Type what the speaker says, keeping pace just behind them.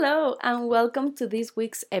Hello, and welcome to this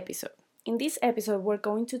week's episode. In this episode, we're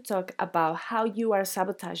going to talk about how you are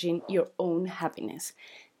sabotaging your own happiness.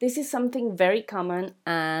 This is something very common,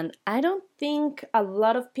 and I don't think a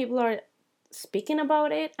lot of people are speaking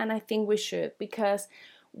about it, and I think we should because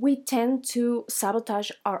we tend to sabotage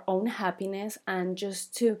our own happiness and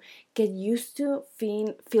just to get used to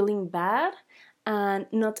feeling bad and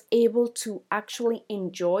not able to actually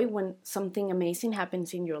enjoy when something amazing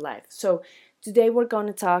happens in your life. So, today we're going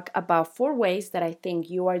to talk about 4 ways that I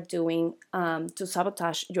think you are doing to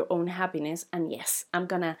sabotage your own happiness. And yes, I'm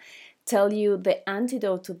going to tell you the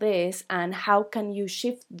antidote to this and how can you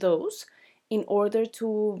shift those in order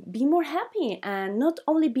to be more happy and not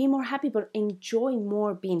only be more happy but enjoy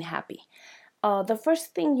more being happy. The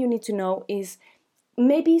first thing you need to know is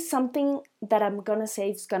maybe something that I'm gonna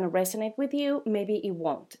say is gonna resonate with you, maybe it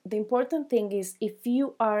won't. The important thing is if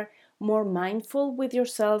you are more mindful with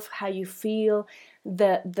yourself, how you feel,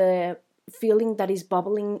 the feeling that is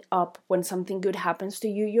bubbling up when something good happens to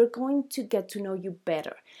you, you're going to get to know you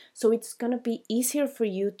better. So it's gonna be easier for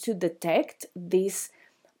you to detect these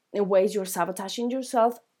ways you're sabotaging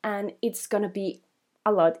yourself, and it's gonna be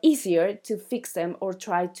a lot easier to fix them or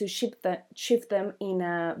try to shift them in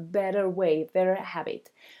a better way, better habit.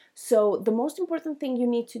 So the most important thing you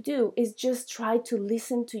need to do is just try to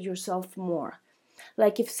listen to yourself more.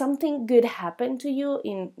 Like if something good happened to you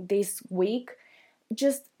in this week,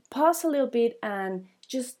 just pause a little bit and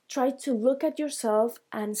just try to look at yourself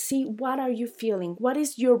and see what are you feeling? What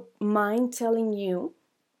is your mind telling you?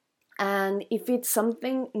 And if it's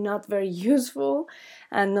something not very useful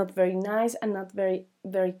and not very nice and not very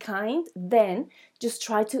kind, then just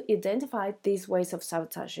try to identify these ways of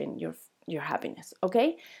sabotaging your happiness.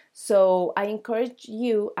 Okay, so I encourage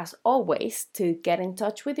you as always to get in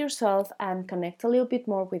touch with yourself and connect a little bit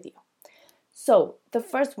more with you. So the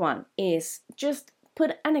first one is just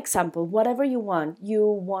put an example, whatever you want. You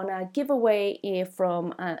want to give away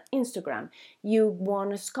from Instagram. You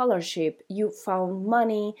want a scholarship. You found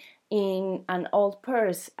money in an old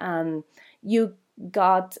purse. You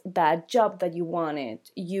got that job that you wanted.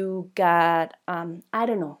 You got, I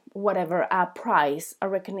don't know, whatever, a prize, a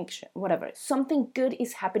recognition, whatever. Something good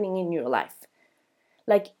is happening in your life.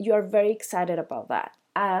 Like you are very excited about that.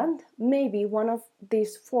 And maybe one of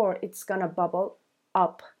these 4, it's gonna bubble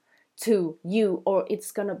up to you, or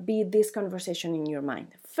it's gonna be this conversation in your mind.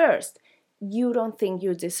 First, you don't think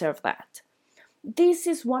you deserve that. This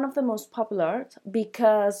is one of the most popular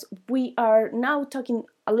because we are now talking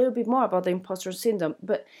a little bit more about the imposter syndrome.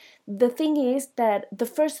 But the thing is that the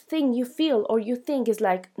first thing you feel or you think is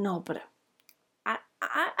like, no, but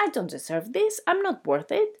I don't deserve this. I'm not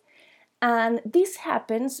worth it. And this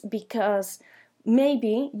happens because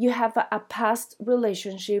maybe you have a past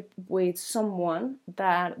relationship with someone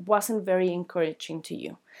that wasn't very encouraging to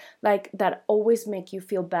you, like that always make you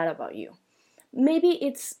feel bad about you. Maybe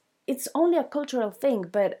it's only a cultural thing,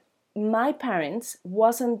 but my parents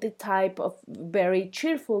wasn't the type of very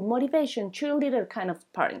cheerful motivation cheerleader kind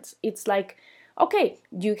of parents. It's like, okay,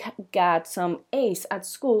 you got some A's at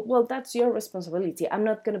school, well, that's your responsibility. I'm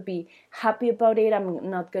not going to be happy about it. I'm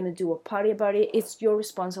not going to do a party about it. It's your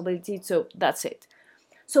responsibility, so that's it.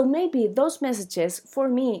 So maybe those messages for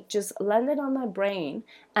me just landed on my brain,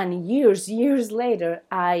 and years later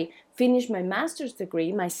I finished my master's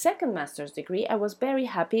degree, my second master's degree. I was very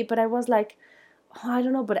happy, but I was like, oh, I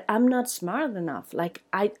don't know, but I'm not smart enough. Like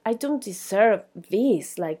I don't deserve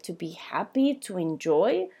this, like to be happy, to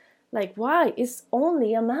enjoy. Like why? It's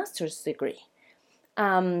only a master's degree.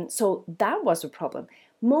 So that was a problem.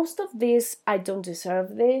 Most of this, I don't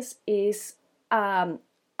deserve this, is a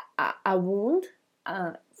wound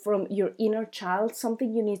from your inner child,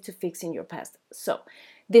 something you need to fix in your past. So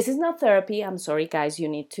this is not therapy. I'm sorry, guys, you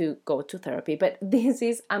need to go to therapy. But this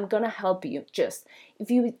is, I'm going to help you. Just if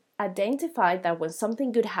you identify that when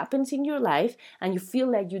something good happens in your life and you feel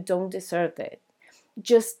like you don't deserve it,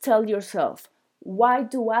 just tell yourself, why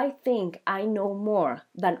do I think I know more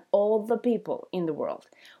than all the people in the world?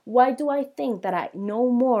 Why do I think that I know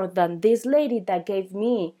more than this lady that gave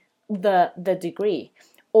me the degree?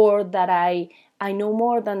 Or that I know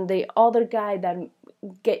more than the other guy that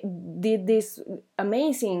did this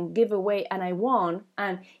amazing giveaway and I won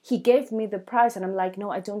and he gave me the prize and I'm like, no,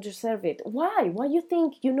 I don't deserve it. Why you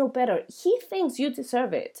think you know better? He thinks you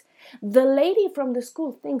deserve it. The lady from the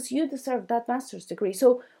school thinks you deserve that master's degree.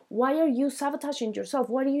 So why are you sabotaging yourself?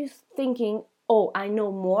 What are you thinking? Oh, I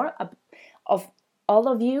know more of all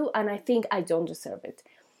of you and I think I don't deserve it.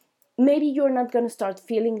 Maybe you're not going to start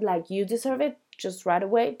feeling like you deserve it just right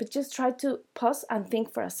away, but just try to pause and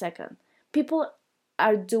think for a second. People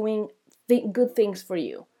are doing good things for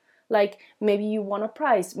you. Like maybe you won a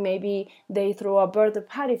prize, maybe they throw a birthday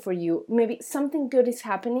party for you, maybe something good is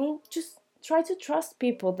happening. Just try to trust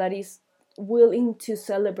people that is willing to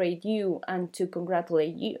celebrate you and to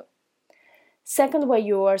congratulate you. Second way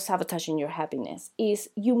you are sabotaging your happiness is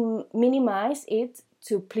you minimize it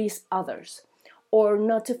to please others or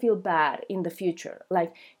not to feel bad in the future.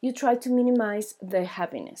 Like you try to minimize the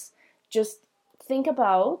happiness. Just think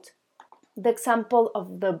about the example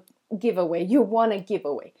of the giveaway. You won a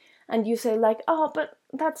giveaway and you say like, oh, but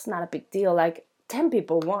that's not a big deal. Like 10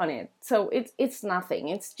 people won it. So it's nothing.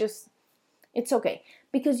 It's okay.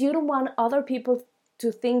 Because you don't want other people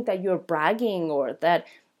to think that you're bragging or that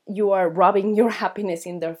you are rubbing your happiness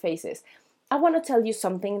in their faces. I want to tell you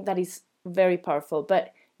something that is very powerful,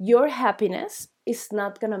 but your happiness is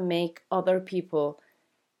not going to make other people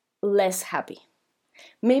less happy.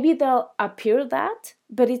 Maybe they'll appear that,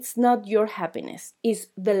 but it's not your happiness. It's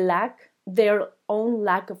their own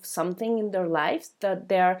lack of something in their lives that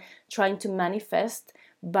they're trying to manifest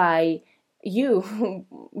by you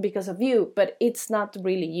because of you, but it's not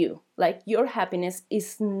really you. Like your happiness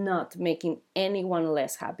is not making anyone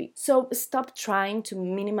less happy. So stop trying to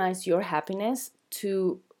minimize your happiness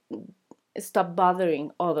to stop bothering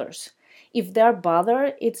others. If they're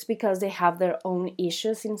bothered, it's because they have their own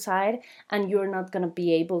issues inside and you're not going to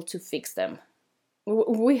be able to fix them.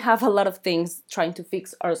 We have a lot of things trying to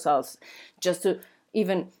fix ourselves just to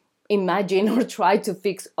even imagine or try to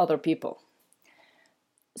fix other people.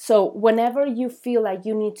 So whenever you feel like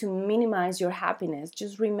you need to minimize your happiness,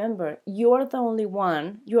 just remember you're the only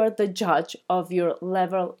one, you are the judge of your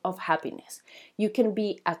level of happiness. You can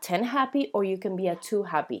be a 10 happy or you can be a 2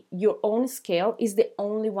 happy. Your own scale is the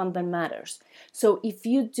only one that matters. So if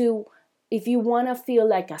you want to feel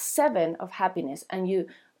like a 7 of happiness and you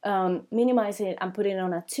minimize it and put it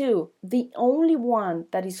on a 2, the only one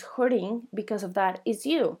that is hurting because of that is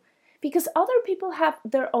you. Because other people have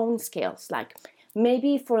their own scales. Like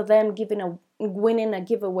maybe for them winning a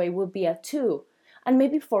giveaway would be a 2. And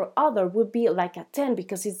maybe for other would be like a 10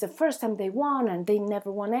 because it's the first time they won and they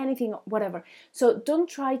never won anything, whatever. So don't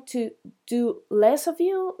try to do less of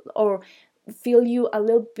you or feel you a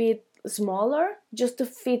little bit smaller just to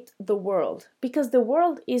fit the world. Because the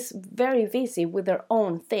world is very busy with their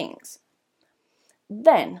own things.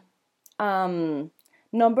 Then,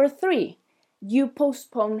 number 3, you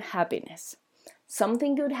postpone happiness.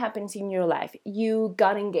 Something good happens in your life. You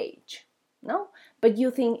got engaged, no? But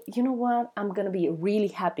you think, you know what? I'm going to be really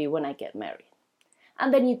happy when I get married.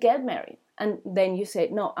 And then you get married. And then you say,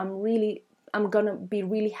 no, I'm going to be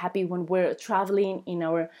really happy when we're traveling in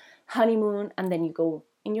our honeymoon. And then you go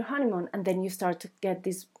in your honeymoon and then you start to get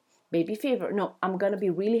this baby fever. No, I'm going to be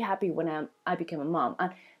really happy when I become a mom.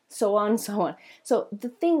 And so on, so on. So the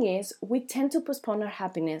thing is, we tend to postpone our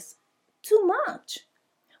happiness too much.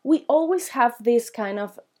 We always have this kind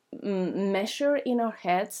of measure in our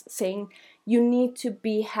heads saying you need to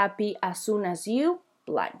be happy as soon as you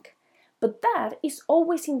blank. But that is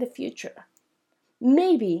always in the future.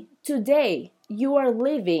 Maybe today you are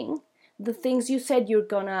living the things you said you're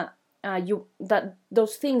gonna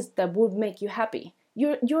those things that would make you happy.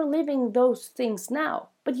 You're living those things now,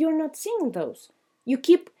 but you're not seeing those. You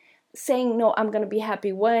keep saying, no, I'm going to be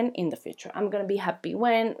happy when in the future. I'm going to be happy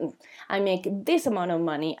when I make this amount of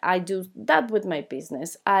money. I do that with my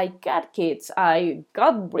business. I got kids. I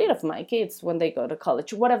got rid of my kids when they go to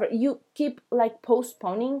college. Whatever. You keep like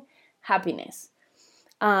postponing happiness.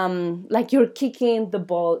 Like you're kicking the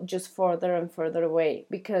ball just further and further away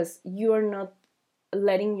because you're not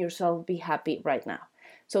letting yourself be happy right now.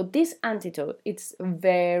 So this antidote, it's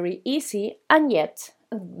very easy and yet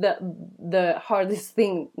the hardest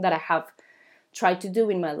thing that I have tried to do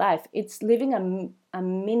in my life. It's living a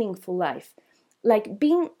meaningful life. Like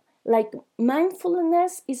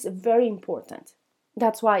mindfulness is very important.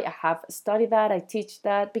 That's why I have studied that, I teach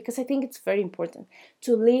that, because I think it's very important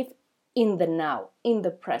to live in the now, in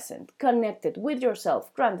the present, connected with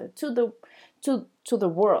yourself, grounded to the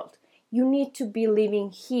world. You need to be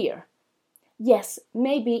living here. Yes,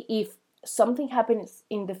 maybe if something happens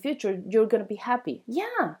in the future, you're going to be happy.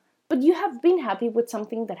 Yeah, but you have been happy with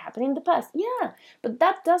something that happened in the past. Yeah, but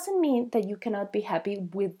that doesn't mean that you cannot be happy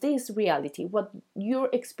with this reality, what you're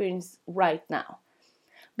experiencing right now.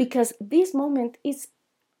 Because this moment is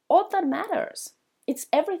all that matters. It's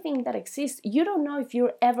everything that exists. You don't know if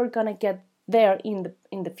you're ever going to get there in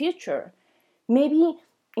the future. Maybe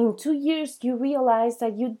in 2 years you realize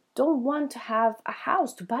that you don't want to have a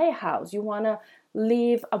house, to buy a house. You want to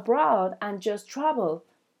live abroad and just travel.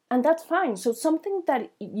 And that's fine. So something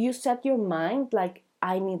that you set your mind, like,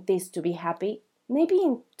 I need this to be happy, maybe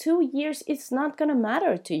in 2 years it's not going to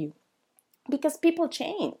matter to you because people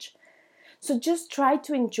change. So just try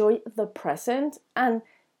to enjoy the present. And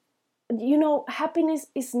happiness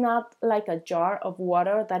is not like a jar of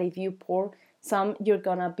water that if you pour some, you're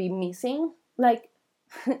gonna be missing. Like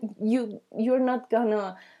you're not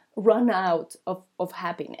gonna run out of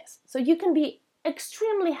happiness. So you can be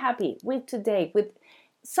extremely happy with today, with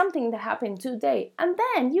something that happened today, and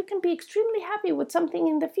then you can be extremely happy with something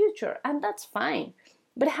in the future, and that's fine.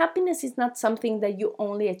 But happiness is not something that you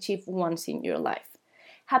only achieve once in your life.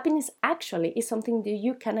 Happiness actually is something that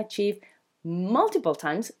you can achieve multiple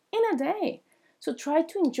times in a day. So try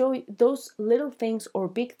to enjoy those little things or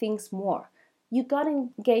big things more. You got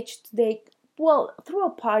engaged today, well, through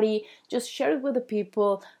a party, just share it with the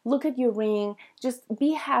people, look at your ring, just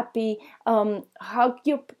be happy, hug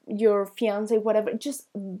your fiance, whatever, just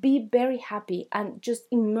be very happy and just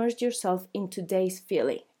immerse yourself in today's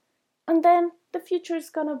feeling. And then the future is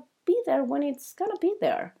gonna be there when it's gonna be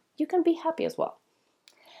there. You can be happy as well.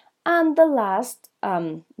 And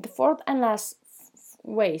the fourth and last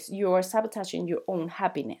ways you are sabotaging your own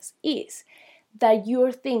happiness is that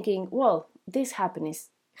you're thinking, well, this happiness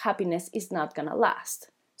is not gonna last,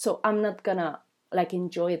 so I'm not gonna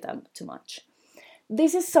enjoy them too much.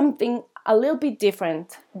 This is something a little bit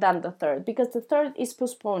different than the third, because the third is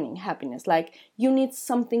postponing happiness, like you need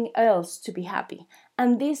something else to be happy.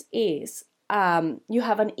 And this is you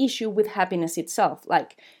have an issue with happiness itself,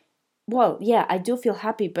 like, well, yeah, I do feel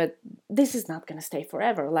happy, but this is not gonna stay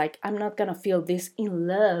forever. Like, I'm not gonna feel this in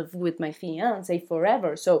love with my fiance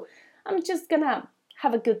forever, so I'm just gonna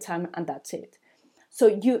have a good time and that's it. So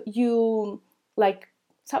you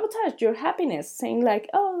sabotage your happiness, saying like,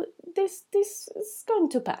 oh, this is going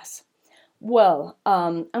to pass. Well,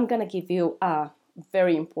 I'm gonna give you a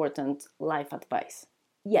very important life advice.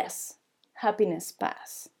 Yes, happiness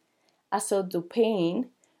pass. So do pain,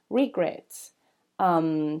 regrets,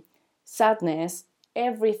 sadness,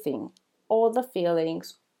 everything, all the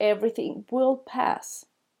feelings, everything will pass,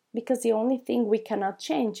 because the only thing we cannot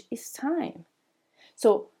change is time.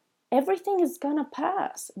 So everything is gonna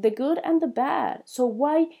pass, the good and the bad. So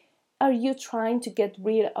why are you trying to get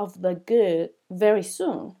rid of the good very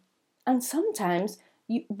soon? And sometimes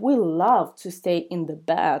you will love to stay in the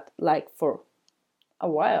bad for a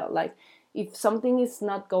while. Like, if something is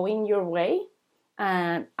not going your way,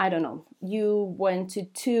 and I don't know, you went to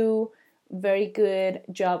two very good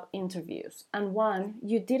job interviews and one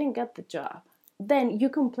you didn't get the job, then you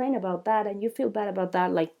complain about that and you feel bad about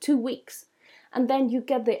that 2 weeks, and then you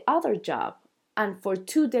get the other job and for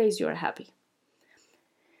 2 days you're happy.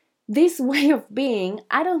 This way of being,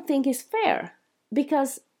 I don't think is fair,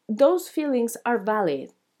 because those feelings are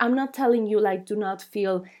valid. I'm not telling you do not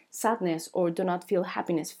feel sadness or do not feel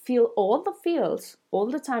happiness. Feel all the feels all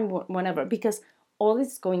the time, whenever, because all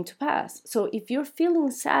is going to pass. So if you're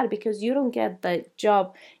feeling sad because you don't get the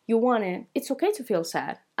job you wanted, it's okay to feel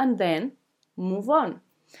sad and then move on.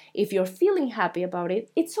 If you're feeling happy about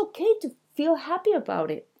it, it's okay to feel happy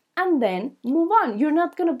about it and then move on. You're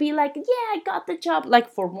not gonna be like, yeah, I got the job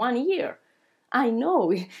for 1 year. I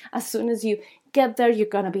know, as soon as you get there, you're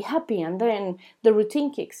gonna be happy, and then the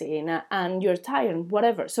routine kicks in and you're tired,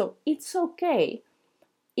 whatever. So it's okay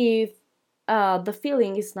if the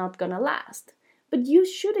feeling is not gonna last, but you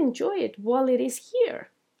should enjoy it while it is here,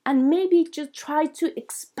 and maybe just try to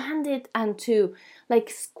expand it and to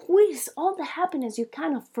squeeze all the happiness you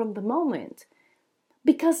can from the moment.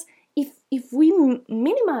 Because if we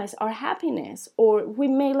minimize our happiness, or we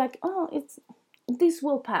may this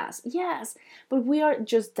will pass, yes, but we are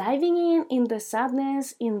just diving in the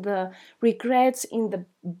sadness, in the regrets, in the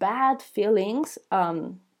bad feelings,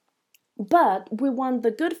 but we want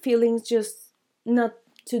the good feelings just not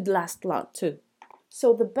to last long too.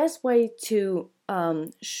 So the best way to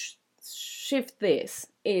shift this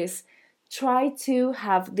is try to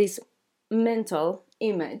have this mental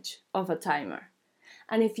image of a timer.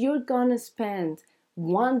 And if you're gonna spend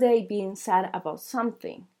 1 day being sad about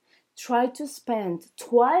something, try to spend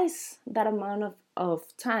twice that amount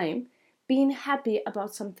of time being happy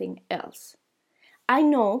about something else. I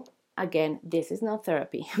know, again, this is not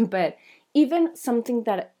therapy, but even something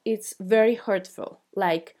that it's very hurtful,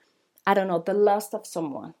 like, I don't know, the loss of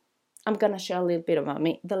someone. I'm gonna share a little bit about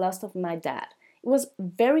me. The loss of my dad. It was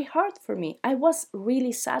very hard for me. I was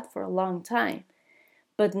really sad for a long time.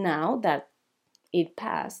 But now that it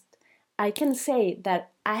passed, I can say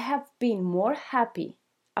that I have been more happy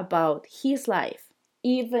about his life,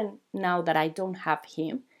 even now that I don't have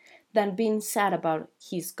him, than being sad about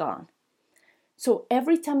he's gone. So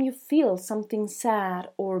every time you feel something sad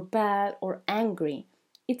or bad or angry,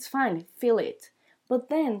 it's fine, feel it. But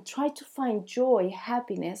then try to find joy,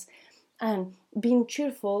 happiness, and being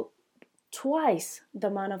cheerful twice the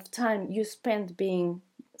amount of time you spend being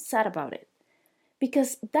sad about it,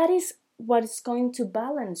 because that is what is going to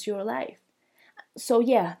balance your life. So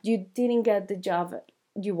yeah, you didn't get the job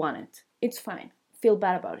you wanted. It's fine. Feel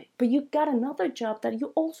bad about it. But you got another job that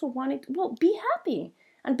you also wanted. Well, be happy,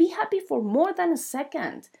 and be happy for more than a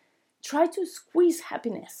second. Try to squeeze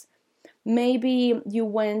happiness. Maybe you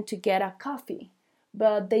went to get a coffee,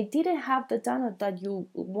 but they didn't have the donut that you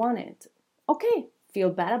wanted. Okay,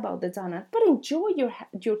 feel bad about the donut, but enjoy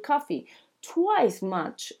your coffee twice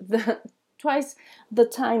the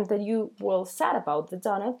time that you were sad about the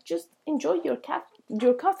donut. Just enjoy your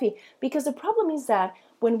coffee, because the problem is that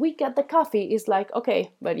when we get the coffee, it's like,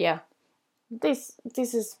 okay, but yeah, this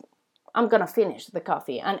is, I'm gonna finish the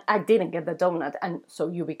coffee and I didn't get the donut, and so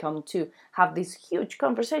you become to have this huge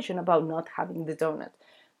conversation about not having the donut.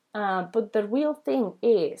 But the real thing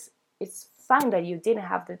is, it's fine that you didn't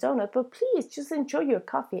have the donut, but please just enjoy your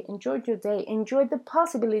coffee, enjoy your day, enjoy the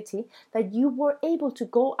possibility that you were able to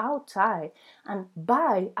go outside and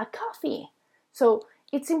buy a coffee. So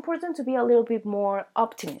it's important to be a little bit more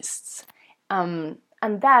optimists. And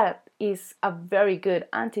that is a very good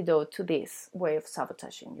antidote to this way of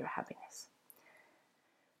sabotaging your happiness.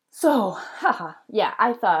 So, yeah,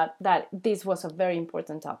 I thought that this was a very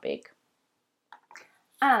important topic.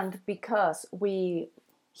 And because we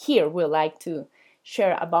like to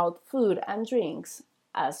share about food and drinks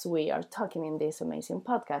as we are talking in this amazing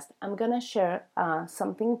podcast, I'm gonna share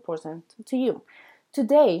something important to you.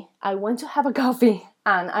 Today, I went to have a coffee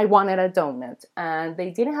and I wanted a donut, and they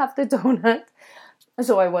didn't have the donut,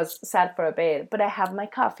 so I was sad for a bit, but I have my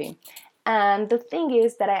coffee. And the thing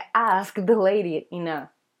is that I asked the lady in a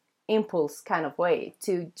impulse kind of way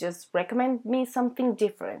to just recommend me something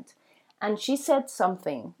different. And she said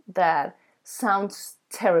something that sounds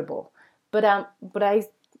terrible, but I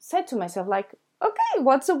said to myself, like, okay,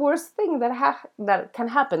 what's the worst thing that can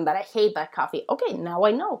happen? That I hate that coffee. Okay, now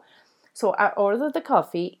I know. So I ordered the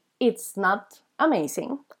coffee. It's not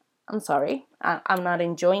amazing. I'm sorry. I'm not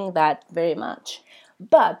enjoying that very much.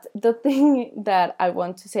 But the thing that I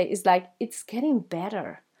want to say is, like, it's getting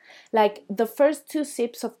better. Like, the first 2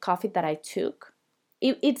 sips of coffee that I took,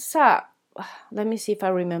 it's a, let me see if I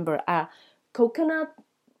remember, a coconut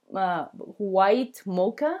white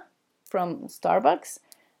mocha from Starbucks.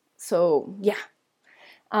 So yeah.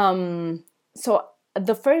 So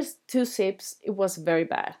the first 2 sips, it was very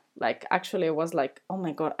bad. Like, actually, I was like, oh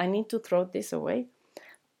my God, I need to throw this away.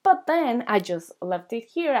 But then I just left it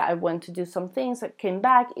here. I went to do some things. I came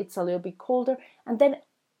back. It's a little bit colder. And then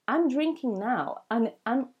I'm drinking now, and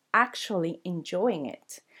I'm actually enjoying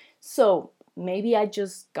it. So maybe I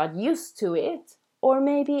just got used to it, or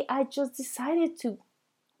maybe I just decided to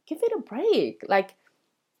give it a break. Like,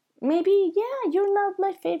 maybe, yeah, you're not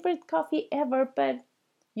my favorite coffee ever, but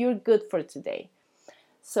you're good for today.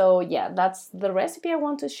 So yeah, that's the recipe I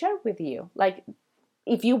want to share with you. Like,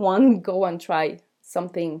 if you want, go and try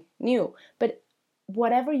something new. But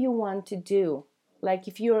whatever you want to do, like,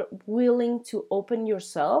 if you're willing to open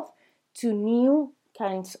yourself to new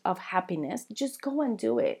kinds of happiness, just go and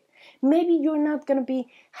do it. Maybe you're not going to be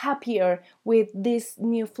happier with this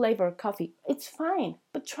new flavor coffee. It's fine,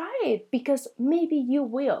 but try it, because maybe you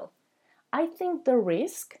will. I think the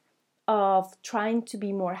risk of trying to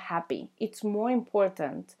be more happy, it's more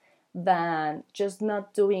important than just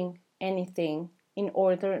not doing anything in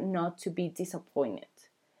order not to be disappointed.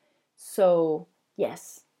 So,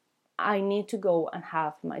 yes, I need to go and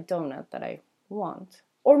have my donut that I want.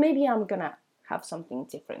 Or maybe I'm gonna have something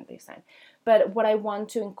different this time. But what I want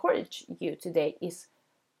to encourage you today is,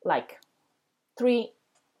 like, three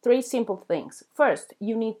simple things. First,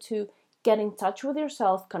 you need to get in touch with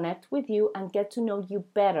yourself, connect with you, and get to know you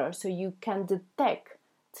better so you can detect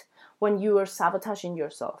when you are sabotaging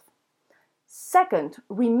yourself. Second,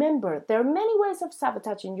 remember, there are many ways of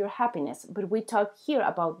sabotaging your happiness, but we talk here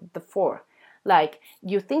about the 4. Like,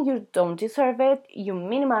 you think you don't deserve it, you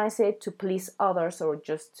minimize it to please others or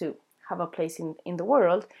just to have a place in the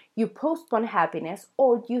world, you postpone happiness,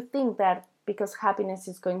 or you think that because happiness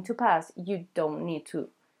is going to pass, you don't need to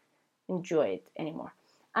enjoy it anymore.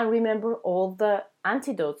 And remember all the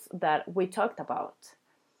antidotes that we talked about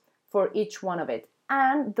for each one of it.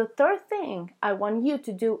 And the third thing I want you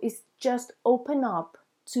to do is just open up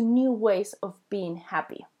to new ways of being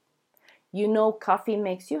happy. You know, coffee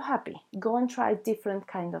makes you happy. Go and try different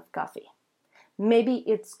kind of coffee. Maybe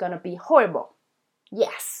it's gonna be horrible.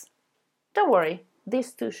 Yes, don't worry,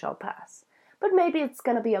 this too shall pass. But maybe it's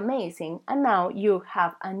gonna be amazing, and now you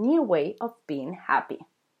have a new way of being happy.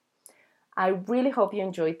 I really hope you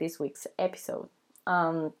enjoyed this week's episode.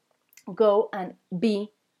 Go and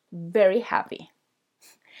be very happy.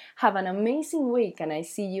 Have an amazing week, and I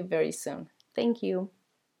see you very soon. Thank you.